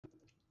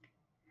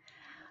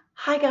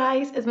Hi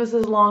guys, it's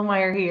Mrs.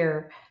 Longmire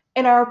here.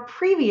 In our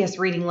previous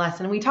reading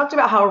lesson, we talked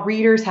about how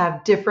readers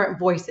have different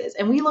voices,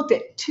 and we looked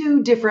at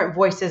two different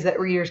voices that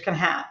readers can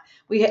have.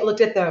 We had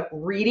looked at the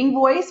reading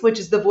voice, which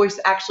is the voice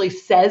that actually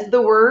says the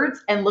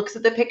words and looks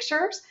at the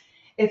pictures.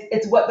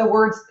 It's what the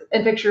words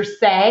and pictures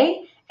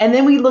say. And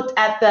then we looked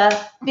at the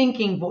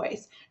thinking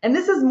voice. And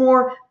this is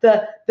more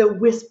the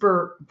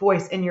whisper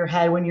voice in your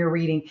head when you're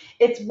reading.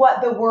 It's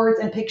what the words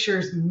and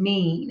pictures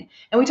mean.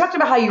 And we talked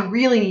about how you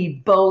really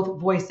need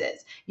both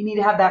voices. You need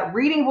to have that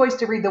reading voice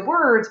to read the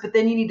words, but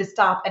then you need to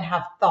stop and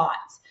have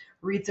thoughts.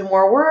 Read some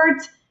more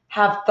words,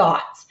 have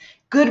thoughts.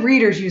 Good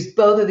readers use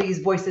both of these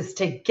voices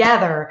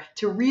together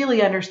to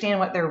really understand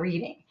what they're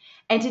reading.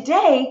 And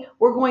today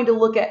we're going to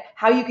look at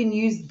how you can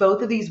use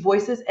both of these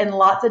voices in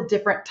lots of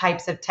different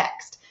types of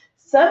text.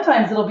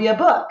 Sometimes it'll be a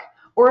book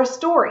or a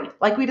story,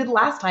 like we did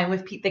last time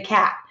with Pete the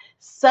Cat.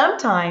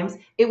 Sometimes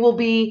it will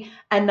be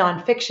a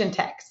nonfiction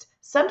text.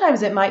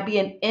 Sometimes it might be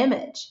an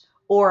image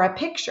or a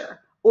picture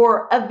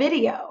or a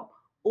video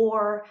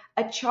or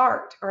a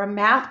chart or a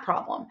math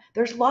problem.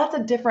 There's lots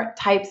of different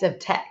types of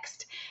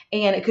text.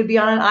 And it could be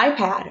on an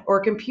iPad or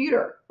a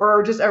computer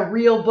or just a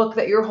real book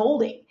that you're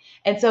holding.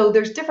 And so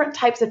there's different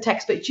types of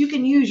text, but you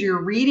can use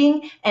your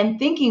reading and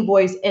thinking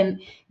voice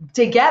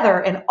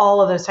together in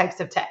all of those types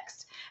of text.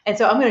 And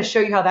so I'm going to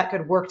show you how that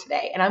could work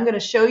today. And I'm going to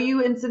show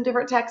you in some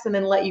different texts and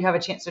then let you have a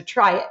chance to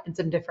try it in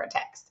some different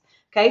texts.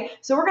 Okay,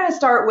 so we're going to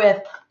start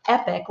with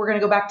Epic. We're going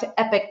to go back to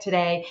Epic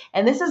today.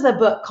 And this is a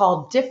book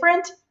called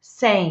Different,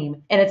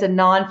 Same, and it's a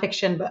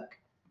nonfiction book.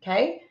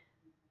 Okay.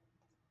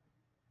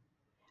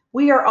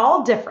 We are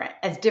all different,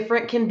 as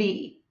different can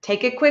be.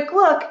 Take a quick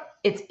look.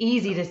 It's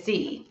easy to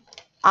see.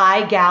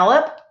 I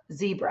gallop,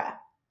 zebra.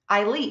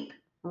 I leap,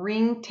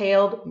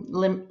 ring-tailed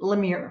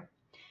lemur.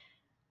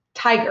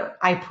 Tiger,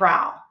 I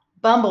prowl.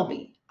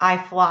 Bumblebee, I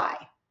fly.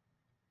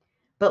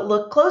 But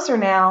look closer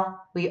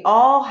now. We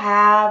all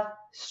have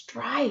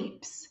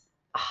stripes.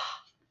 Ah,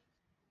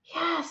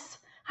 yes,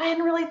 I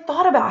hadn't really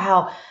thought about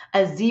how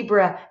a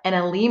zebra and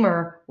a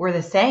lemur were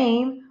the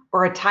same,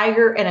 or a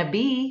tiger and a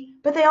bee,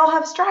 but they all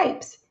have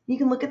stripes. You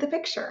can look at the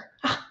picture.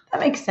 Ah, that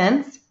makes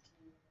sense.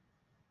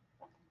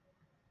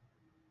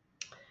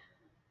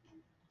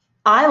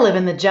 I live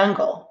in the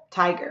jungle,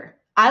 tiger.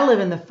 I live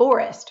in the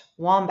forest,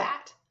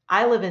 wombat.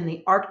 I live in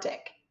the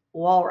Arctic,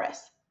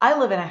 walrus. I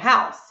live in a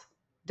house,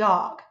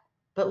 dog.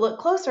 But look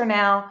closer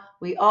now,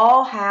 we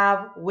all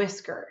have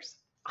whiskers.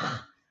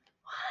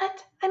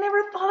 What? I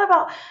never thought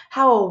about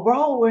how a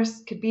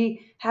walrus could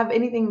have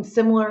anything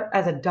similar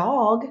as a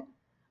dog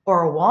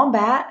or a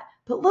wombat.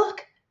 But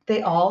look,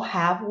 they all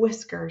have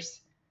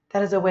whiskers.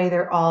 That is a way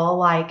they're all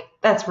alike.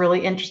 That's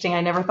really interesting.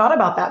 I never thought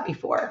about that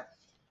before.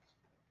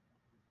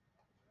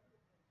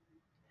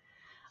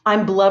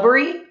 I'm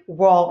blubbery,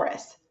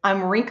 walrus.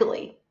 I'm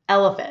wrinkly,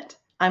 elephant.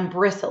 I'm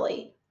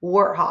bristly,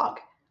 warthog.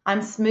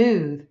 I'm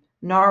smooth,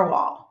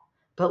 narwhal.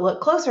 But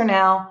look closer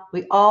now,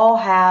 we all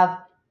have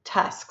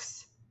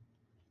tusks.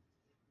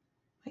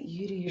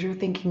 You do your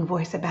thinking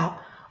voice about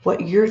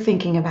what you're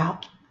thinking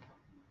about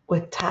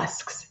with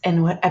tusks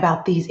and what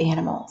about these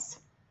animals.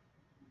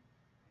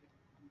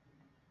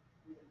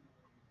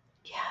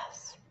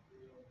 Yes.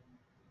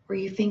 Were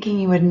you thinking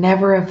you would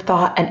never have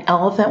thought an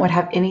elephant would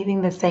have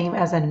anything the same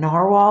as a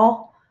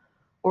narwhal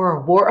or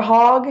a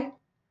warthog?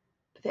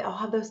 But they all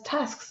have those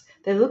tusks.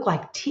 They look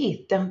like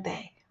teeth, don't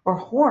they? Or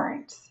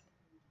horns.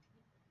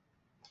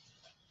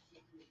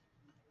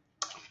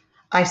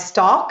 I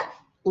stalk,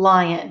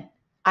 lion.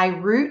 I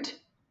root,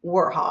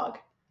 warthog.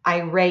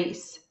 I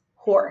race,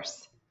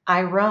 horse.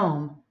 I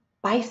roam,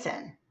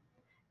 bison.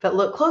 But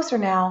look closer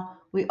now,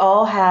 we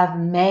all have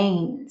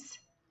manes.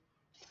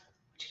 I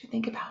want you to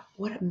think about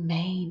what a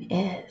mane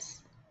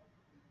is.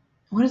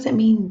 What does it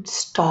mean,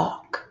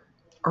 stalk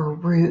or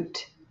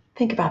root?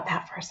 Think about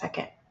that for a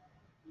second.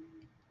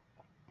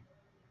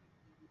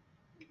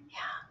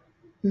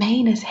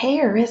 Mane is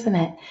hair, isn't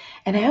it?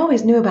 And I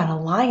always knew about a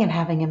lion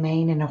having a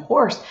mane and a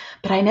horse,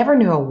 but I never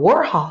knew a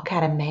warthog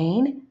had a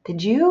mane.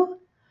 Did you?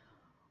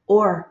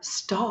 Or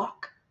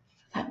stalk.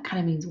 That kind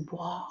of means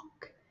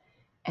walk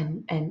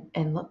and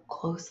look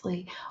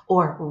closely.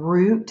 Or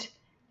root.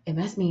 It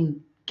must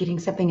mean getting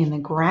something in the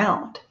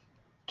ground,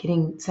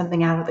 getting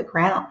something out of the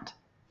ground.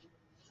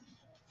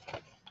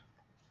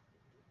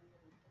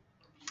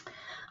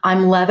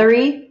 I'm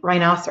leathery,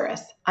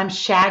 rhinoceros. I'm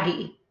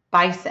shaggy,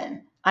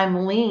 bison.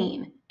 I'm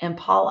lean,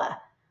 impala.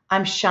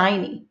 I'm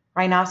shiny,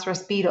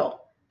 rhinoceros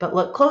beetle. But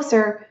look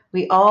closer,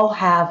 we all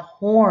have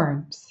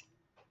horns.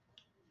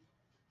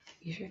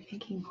 Use your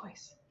thinking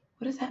voice.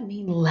 What does that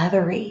mean,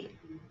 leathery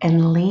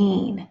and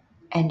lean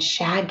and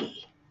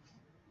shaggy?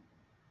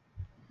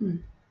 Yeah.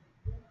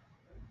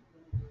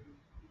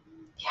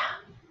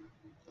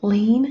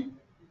 Lean,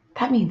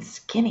 that means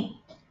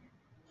skinny.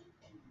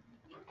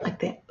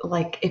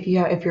 Like if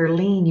you're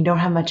lean, you don't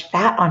have much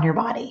fat on your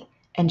body.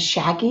 And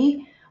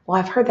shaggy, well,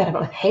 I've heard that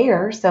about with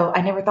hair, so I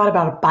never thought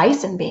about a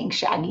bison being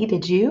shaggy.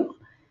 Did you?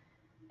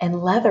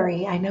 And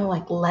leathery, I know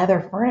like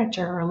leather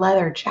furniture or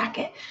leather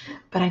jacket,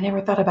 but I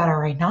never thought about a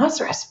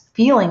rhinoceros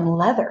feeling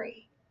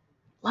leathery.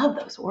 Love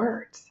those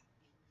words.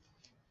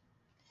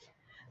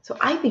 So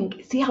I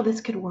think, see how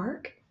this could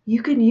work?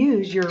 You can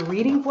use your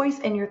reading voice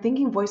and your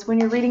thinking voice when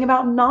you're reading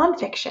about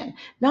nonfiction,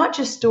 not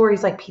just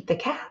stories like Pete the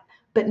Cat,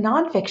 but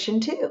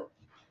nonfiction too.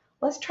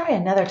 Let's try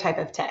another type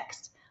of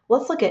text.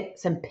 Let's look at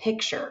some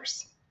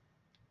pictures.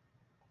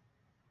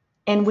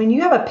 And when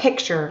you have a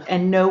picture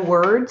and no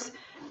words,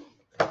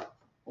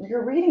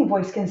 your reading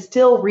voice can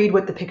still read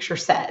what the picture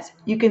says.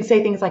 You can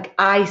say things like,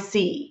 I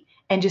see,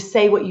 and just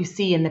say what you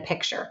see in the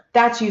picture.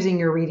 That's using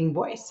your reading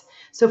voice.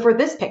 So for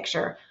this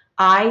picture,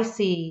 I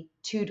see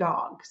two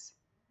dogs.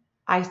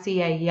 I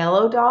see a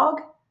yellow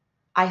dog.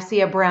 I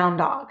see a brown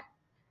dog.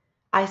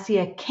 I see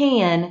a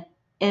can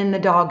in the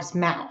dog's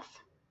mouth.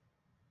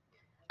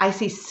 I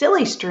see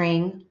silly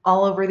string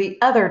all over the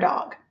other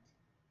dog.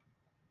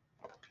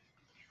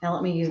 Now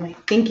let me use my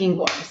thinking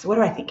voice. What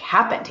do I think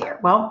happened here?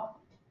 Well,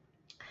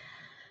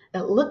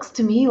 it looks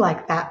to me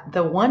like that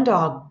the one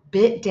dog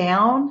bit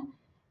down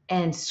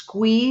and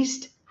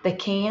squeezed the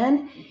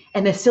can,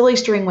 and the silly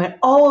string went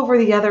all over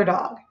the other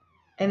dog.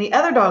 And the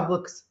other dog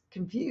looks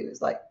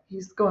confused, like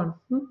he's going,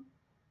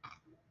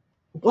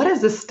 what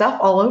is this stuff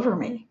all over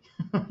me?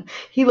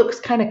 He looks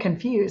kind of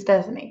confused,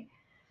 doesn't he?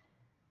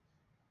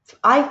 So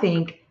I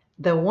think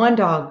the one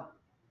dog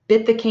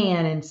bit the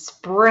can and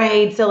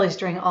sprayed silly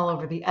string all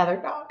over the other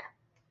dog.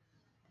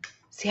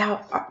 See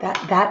how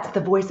that's the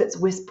voice that's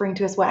whispering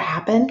to us what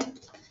happened?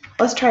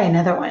 Let's try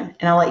another one,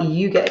 and I'll let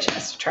you get a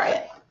chance to try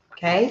it,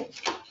 okay?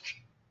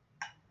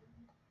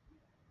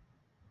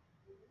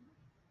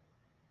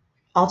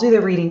 I'll do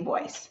the reading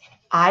voice.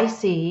 I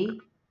see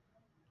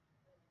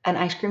an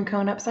ice cream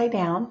cone upside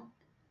down.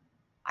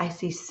 I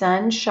see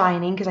sun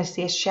shining because I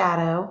see a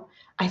shadow.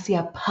 I see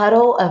a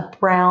puddle of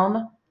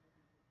brown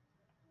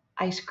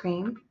ice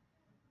cream.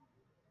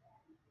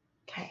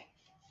 Okay,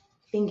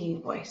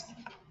 thinking voice.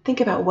 Think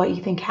about what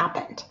you think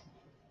happened.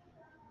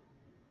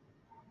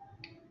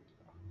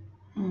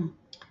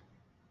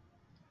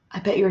 I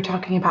bet you were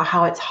talking about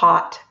how it's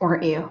hot,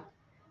 weren't you?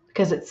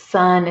 Because its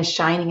sun is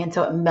shining and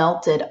so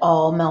it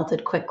all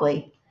melted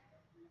quickly.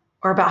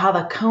 Or about how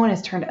the cone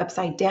is turned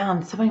upside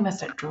down. Somebody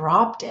must have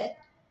dropped it.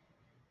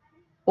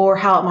 Or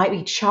how it might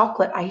be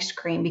chocolate ice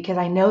cream, because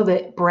I know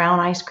that brown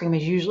ice cream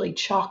is usually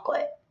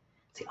chocolate.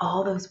 See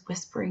all those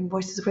whispering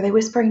voices. Were they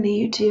whispering to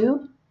you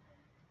too?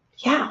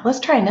 Yeah, let's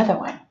try another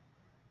one.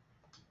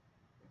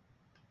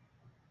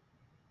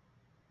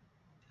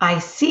 I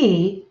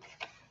see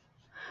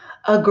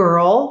a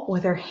girl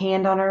with her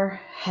hand on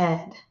her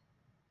head.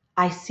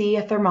 I see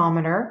a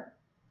thermometer.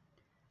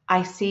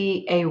 I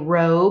see a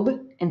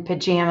robe and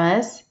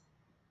pajamas.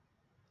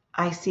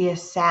 I see a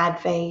sad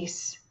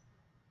face.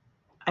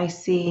 I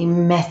see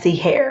messy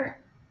hair.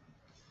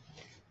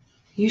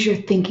 Use your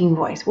thinking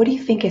voice. What do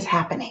you think is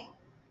happening?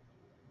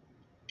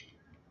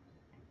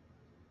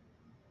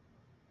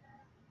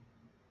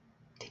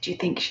 Did you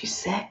think she's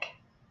sick?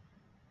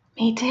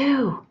 Me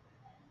too.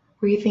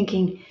 Were you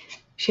thinking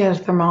she has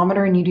a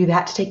thermometer and you do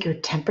that to take your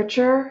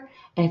temperature?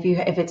 And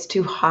if it's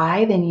too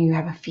high, then you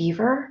have a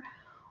fever?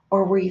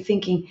 Or were you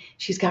thinking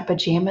she's got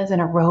pajamas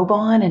and a robe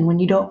on, and when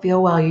you don't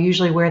feel well, you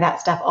usually wear that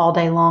stuff all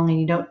day long and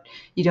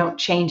you don't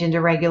change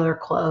into regular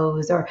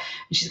clothes? Or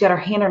she's got her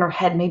hand on her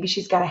head. Maybe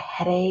she's got a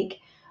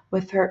headache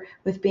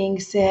with being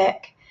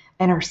sick,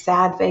 and her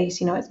sad face.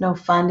 It's no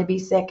fun to be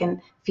sick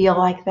and feel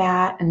like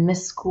that and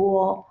miss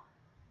school.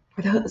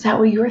 Is that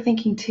what you were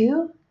thinking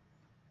too?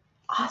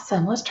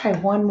 Awesome. Let's try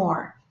one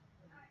more.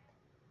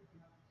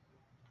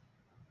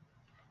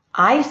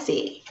 I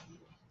see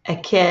a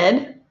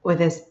kid with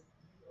his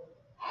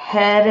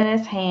head in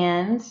his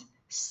hands,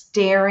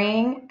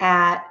 staring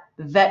at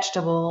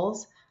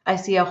vegetables. I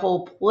see a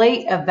whole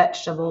plate of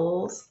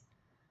vegetables.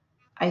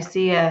 I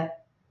see a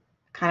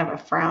kind of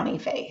a frowny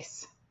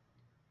face.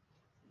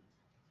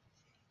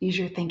 Use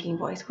your thinking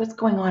voice. What's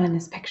going on in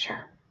this picture?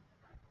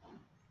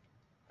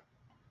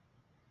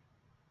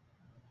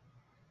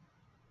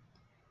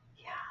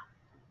 Yeah.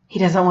 He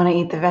doesn't want to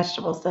eat the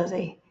vegetables, does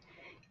he?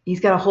 He's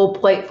got a whole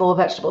plate full of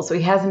vegetables, so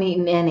he hasn't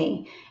eaten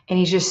any. And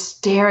he's just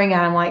staring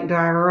at him like, do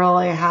I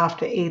really have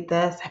to eat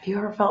this? Have you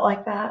ever felt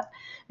like that?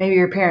 Maybe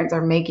your parents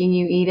are making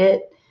you eat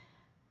it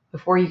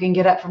before you can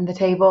get up from the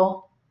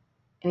table.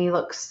 And he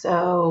looks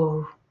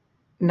so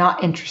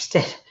not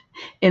interested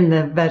in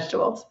the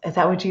vegetables. Is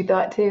that what you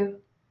thought too?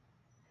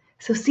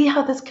 So see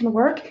how this can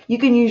work? You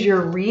can use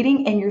your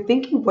reading and your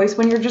thinking voice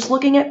when you're just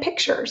looking at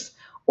pictures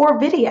or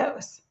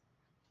videos.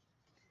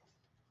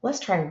 Let's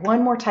try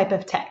one more type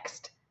of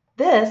text.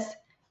 This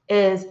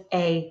is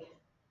a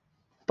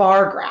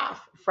bar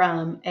graph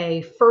from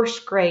a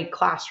first grade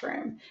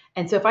classroom.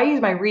 And so if I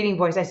use my reading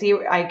voice,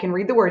 I can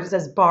read the words. It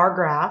says bar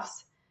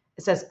graphs.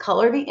 It says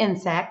color the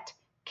insect,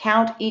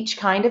 count each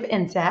kind of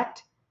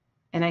insect.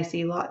 And I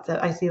see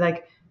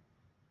like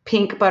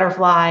pink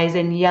butterflies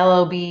and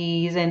yellow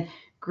bees and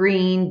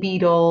green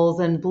beetles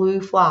and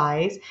blue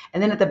flies.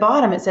 And then at the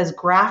bottom, it says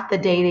graph the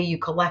data you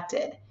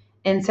collected.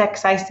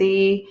 Insects I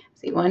see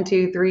 1,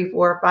 2, 3,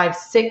 4, 5,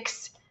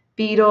 6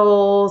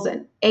 beetles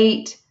and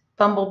 8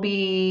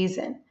 bumblebees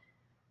and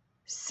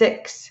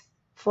 6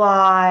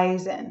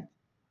 flies and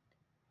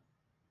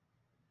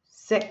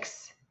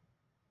 6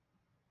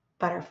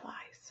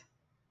 butterflies.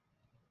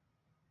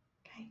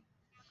 Okay,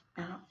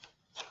 now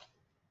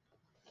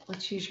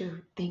let's use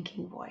your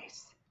thinking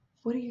voice.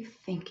 What are you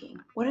thinking?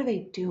 What are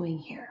they doing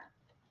here?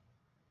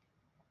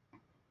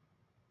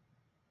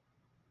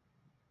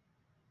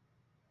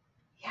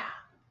 Yeah.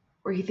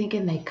 Were you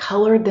thinking they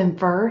colored them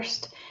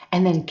first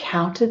and then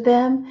counted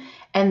them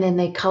and then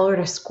they colored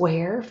a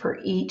square for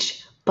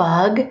each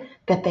bug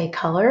that they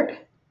colored,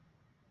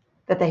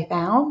 that they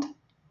found?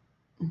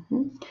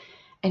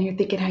 And you're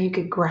thinking how you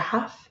could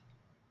graph?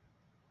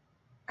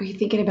 Are you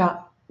thinking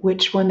about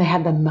which one they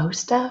had the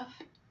most of?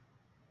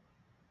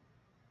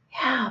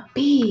 Yeah,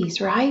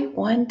 bees, right?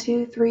 1,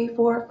 2, 3,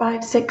 4,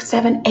 5, 6,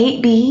 7,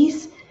 8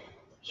 bees.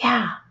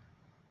 Yeah.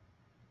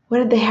 What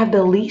did they have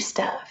the least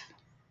of?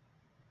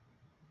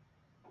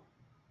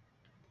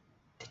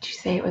 Did you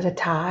say it was a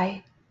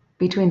tie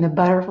between the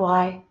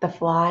butterfly, the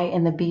fly,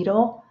 and the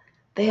beetle?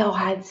 They all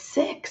had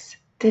 6,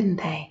 didn't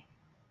they?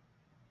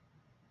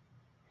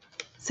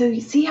 So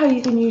you see how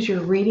you can use your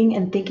reading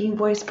and thinking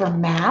voice for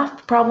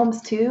math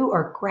problems too,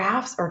 or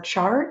graphs or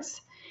charts?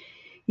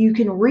 You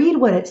can read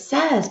what it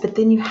says, but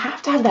then you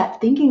have to have that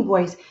thinking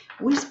voice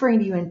whispering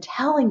to you and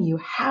telling you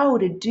how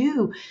to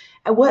do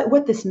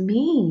what this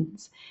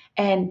means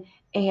and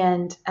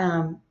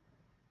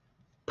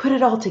put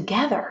it all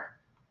together.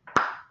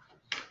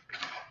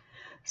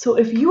 So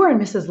if you were in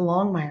Mrs.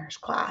 Longmire's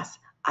class,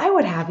 I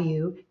would have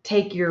you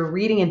take your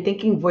reading and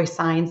thinking voice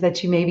signs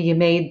that you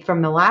made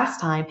from the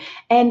last time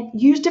and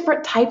use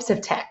different types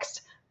of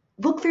text.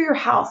 Look through your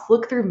house,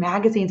 look through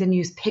magazines and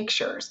use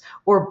pictures,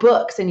 or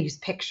books and use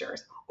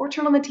pictures, or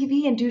turn on the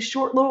TV and do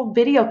short little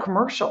video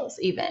commercials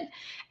even,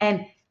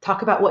 and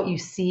talk about what you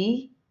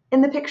see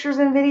in the pictures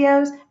and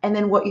videos and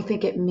then what you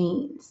think it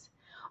means.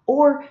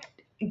 Or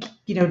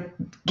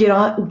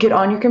get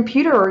on your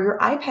computer or your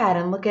iPad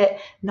and look at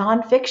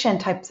nonfiction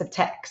types of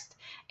text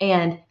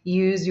and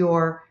use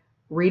your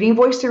reading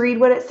voice to read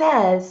what it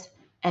says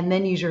and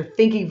then use your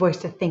thinking voice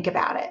to think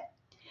about it.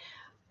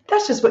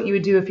 That's just what you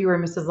would do if you were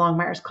in Mrs.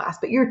 Longmire's class,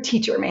 but your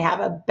teacher may have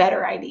a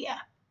better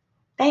idea.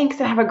 Thanks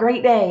and have a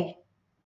great day.